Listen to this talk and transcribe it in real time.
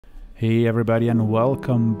Hey everybody, and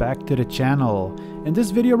welcome back to the channel. In this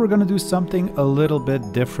video we're going to do something a little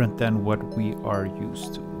bit different than what we are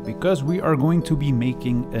used to, because we are going to be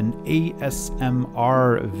making an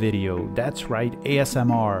ASMR video. That's right,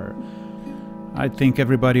 ASMR. I think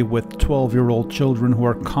everybody with 12-year-old children who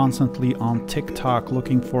are constantly on TikTok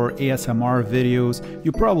looking for ASMR videos,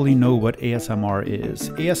 you probably know what ASMR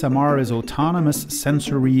is. ASMR is Autonomous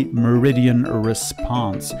Sensory Meridian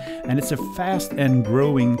Response, and it's a fast and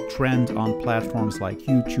growing trend on platforms like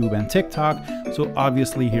YouTube and TikTok. So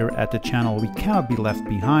obviously here at the channel we cannot be left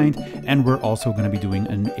behind, and we're also going to be doing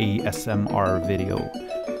an ASMR video.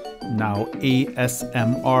 Now,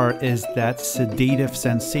 ASMR is that sedative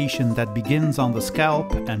sensation that begins on the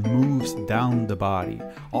scalp and moves down the body,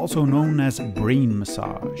 also known as brain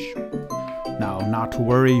massage. Now, not to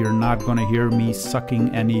worry, you're not going to hear me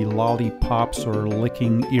sucking any lollipops or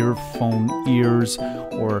licking earphone ears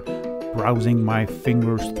or browsing my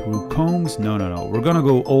fingers through combs. No. We're going to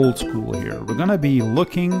go old school here. We're going to be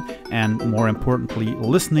looking and, more importantly,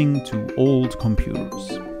 listening to old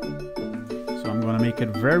computers. I'm going to make it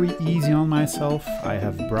very easy on myself. I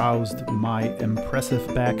have browsed my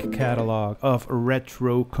impressive back catalog of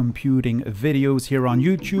retro computing videos here on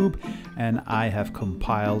YouTube, and I have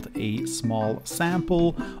compiled a small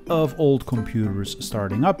sample of old computers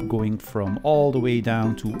starting up, going from all the way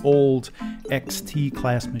down to old XT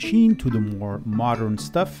class machine to the more modern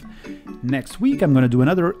stuff. Next week I'm going to do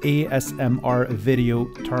another ASMR video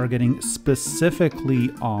targeting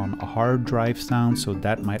specifically on a hard drive sound, so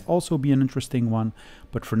that might also be an interesting one.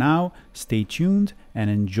 But for now, stay tuned and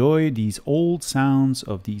enjoy these old sounds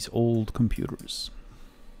of these old computers.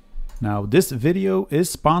 Now, this video is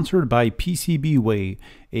sponsored by PCBWay,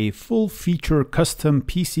 a full-feature custom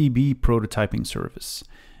PCB prototyping service.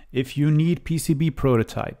 If you need PCB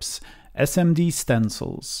prototypes, SMD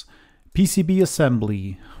stencils, PCB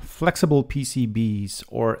assembly, flexible PCBs,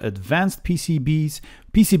 or advanced PCBs,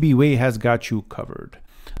 PCBWay has got you covered.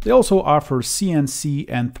 They also offer CNC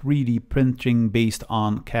and 3D printing based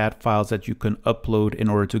on CAD files that you can upload in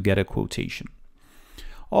order to get a quotation.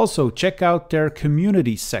 Also, check out their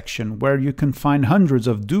community section, where you can find hundreds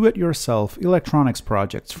of do-it-yourself electronics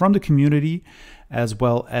projects from the community, as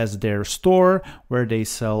well as their store, where they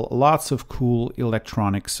sell lots of cool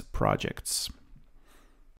electronics projects.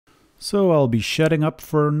 So I'll be shutting up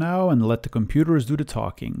for now and let the computers do the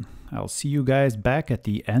talking. I'll see you guys back at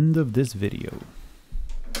the end of this video.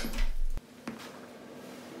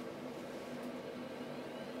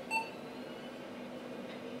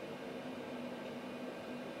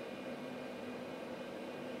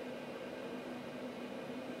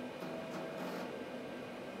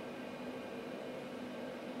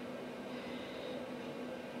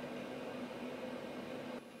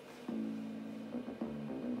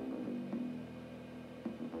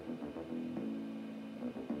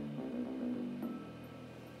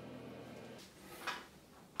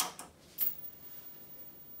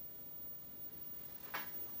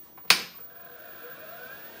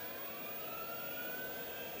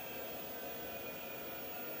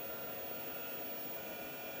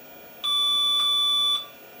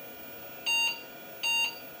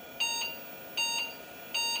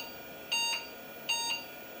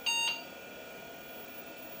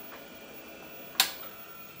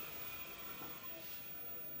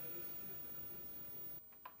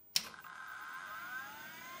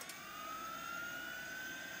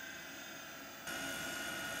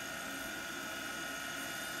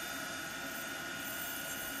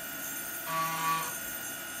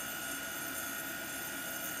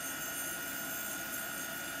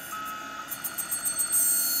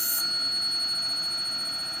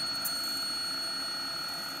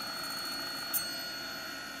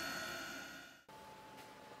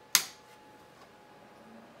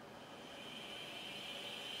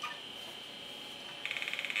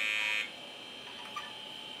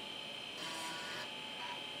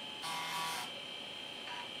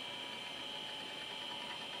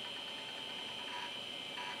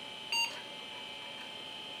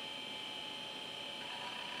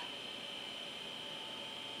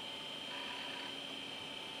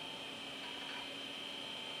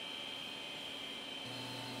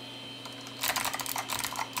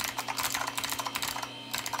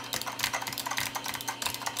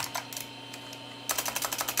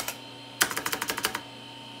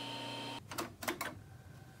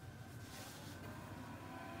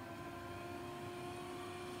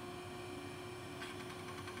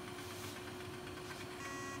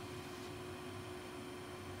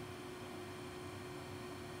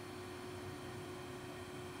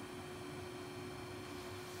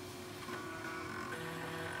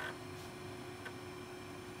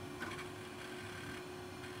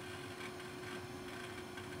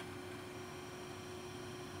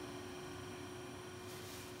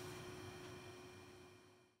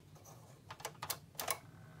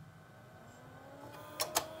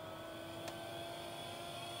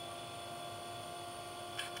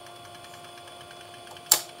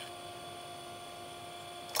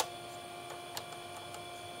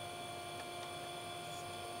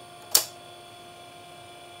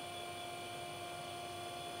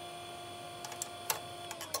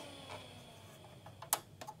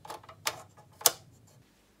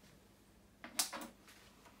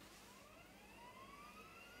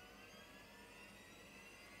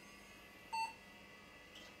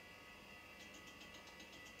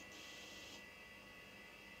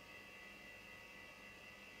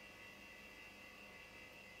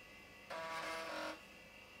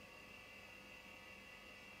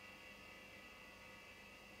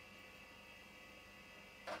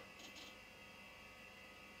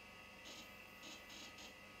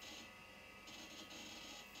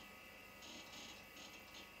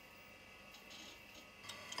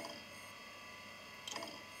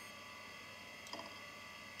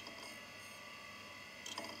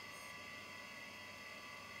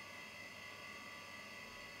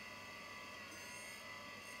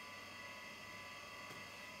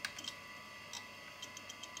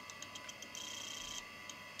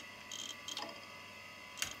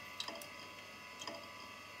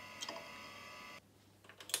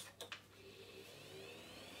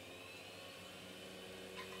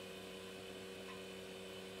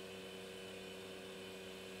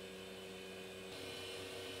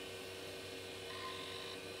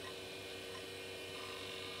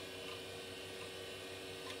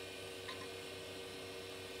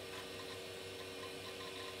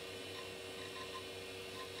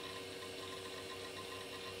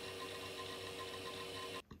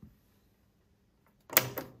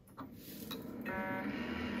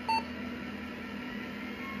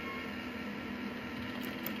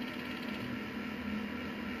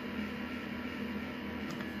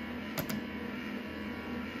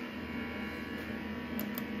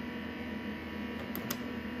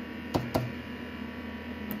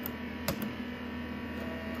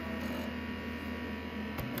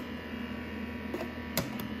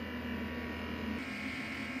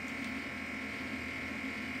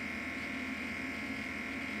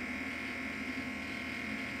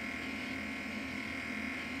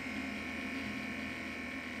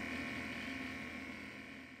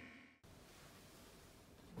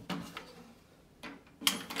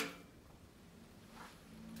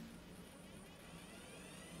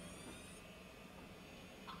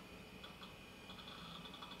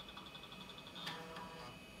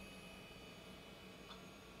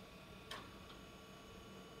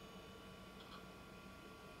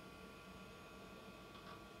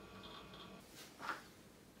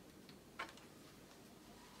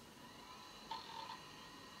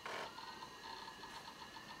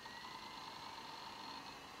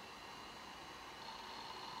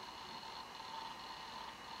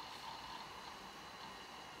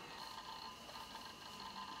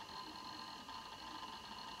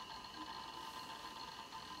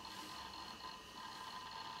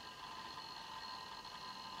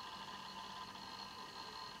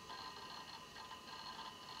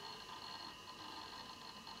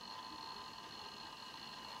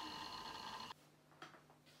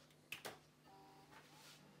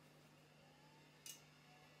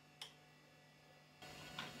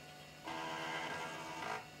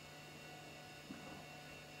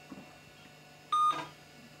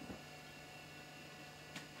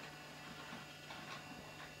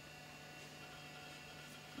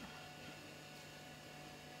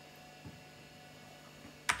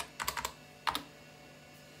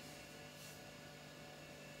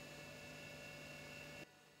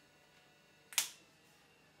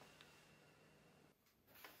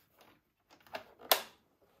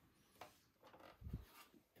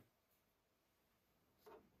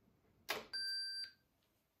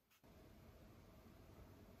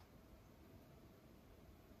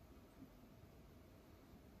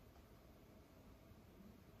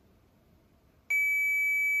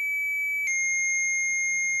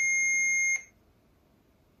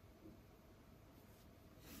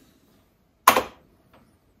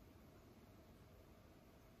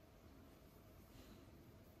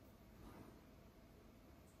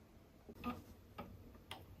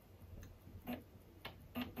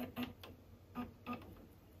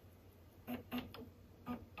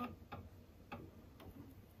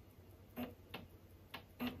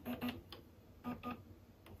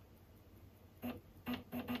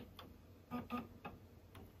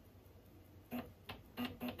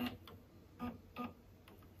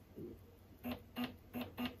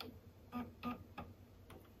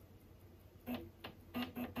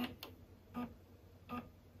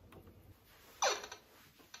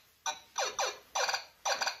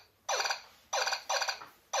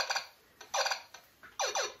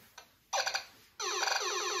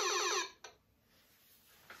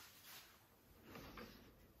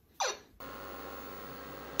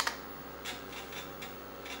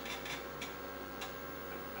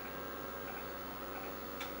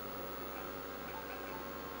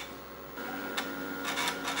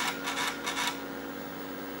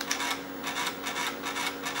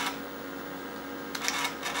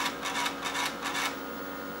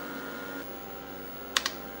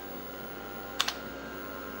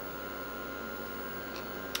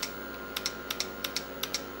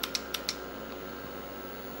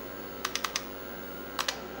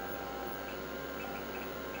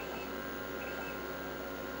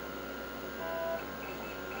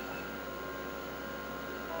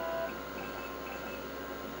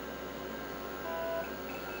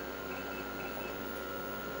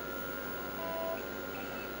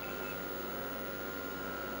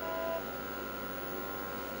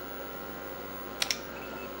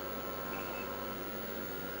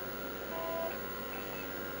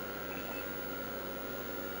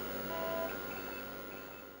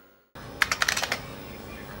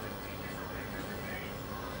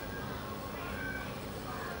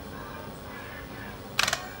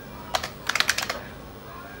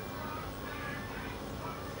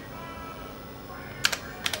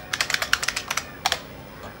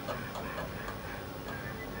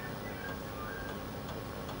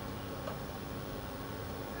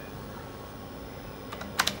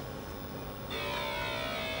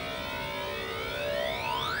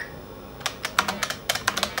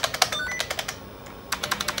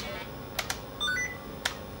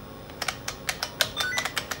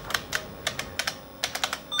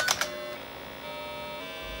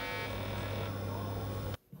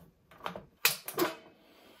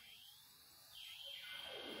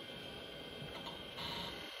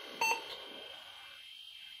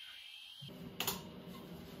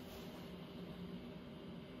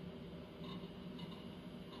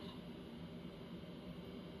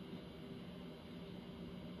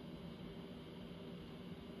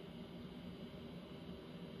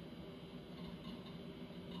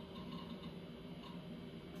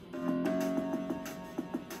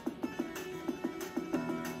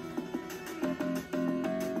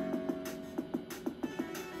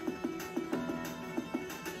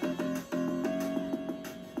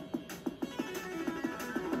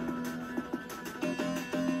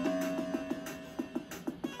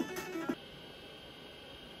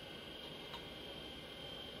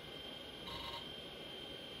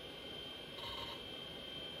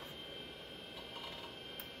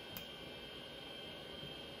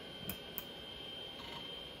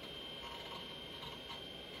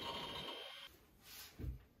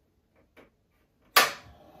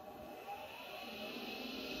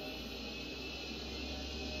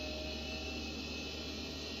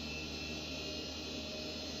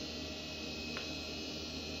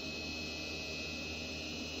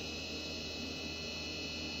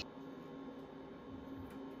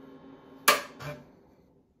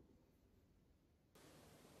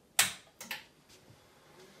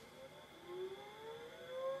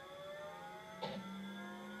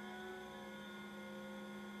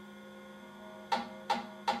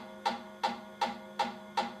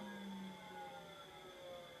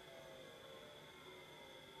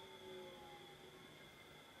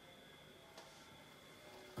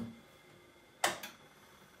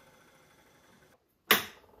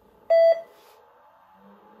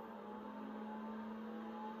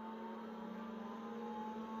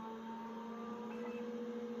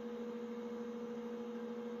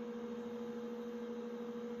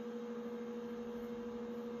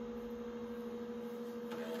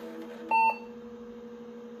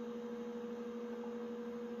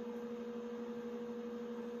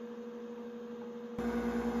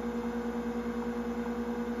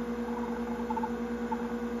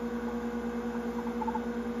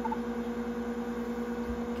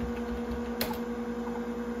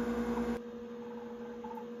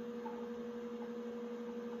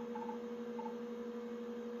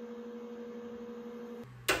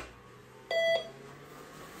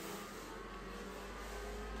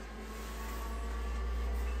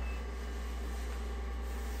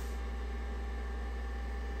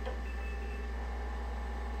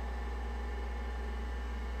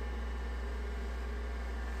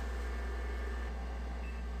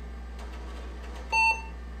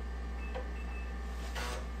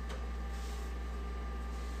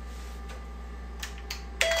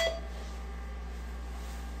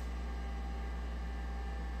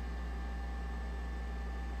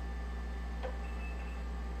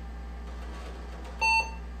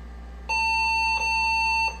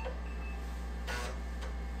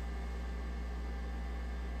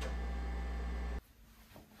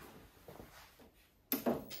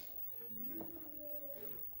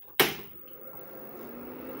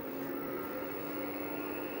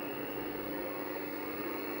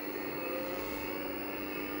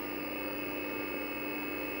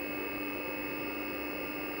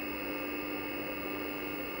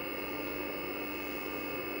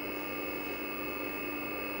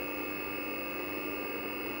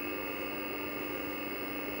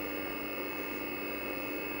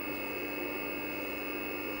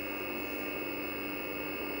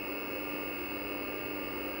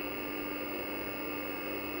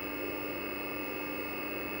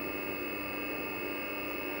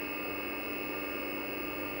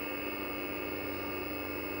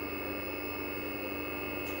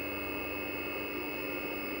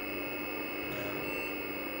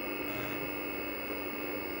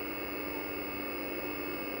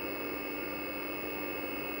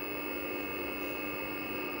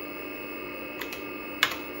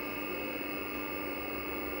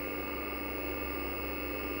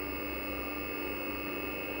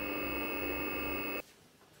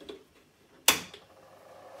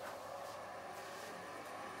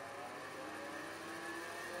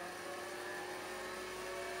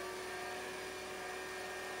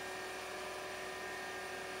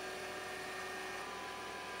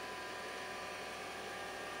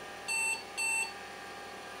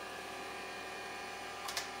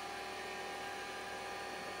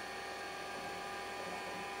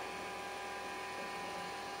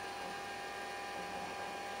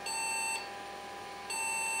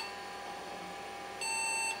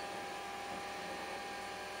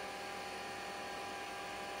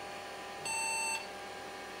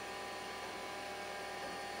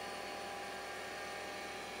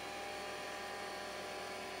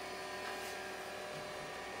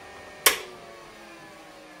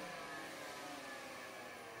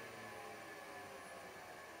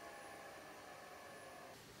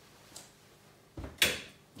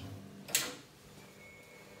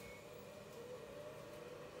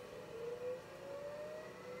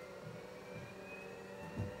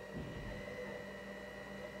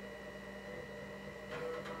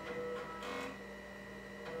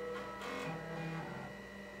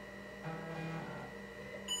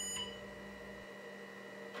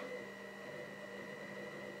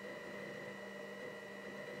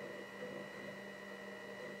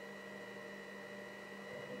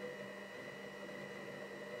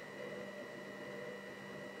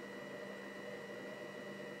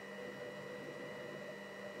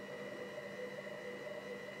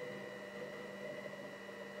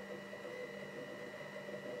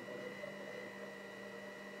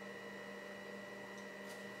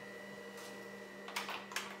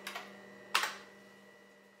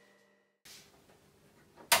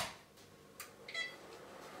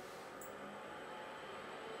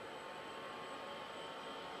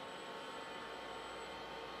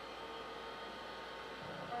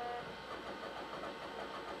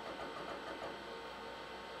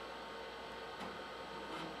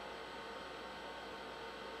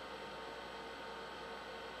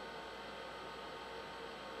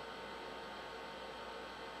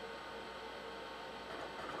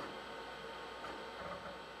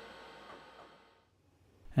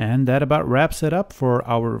 And that about wraps it up for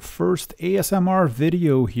our first ASMR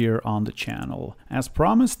video here on the channel. As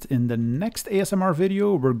promised, in the next ASMR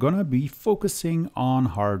video, we're gonna be focusing on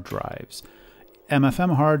hard drives.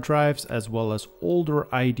 MFM hard drives as well as older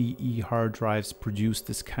IDE hard drives produce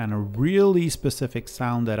this kind of really specific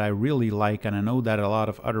sound that I really like, and I know that a lot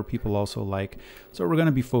of other people also like, so we're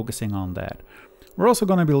gonna be focusing on that. We're also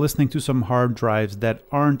going to be listening to some hard drives that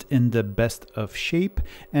aren't in the best of shape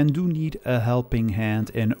and do need a helping hand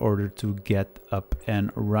in order to get up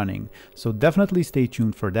and running. So definitely stay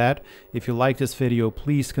tuned for that. If you like this video,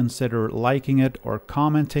 please consider liking it or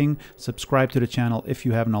commenting. Subscribe to the channel if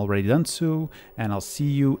you haven't already done so, and I'll see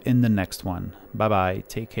you in the next one. Bye bye.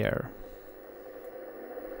 Take care.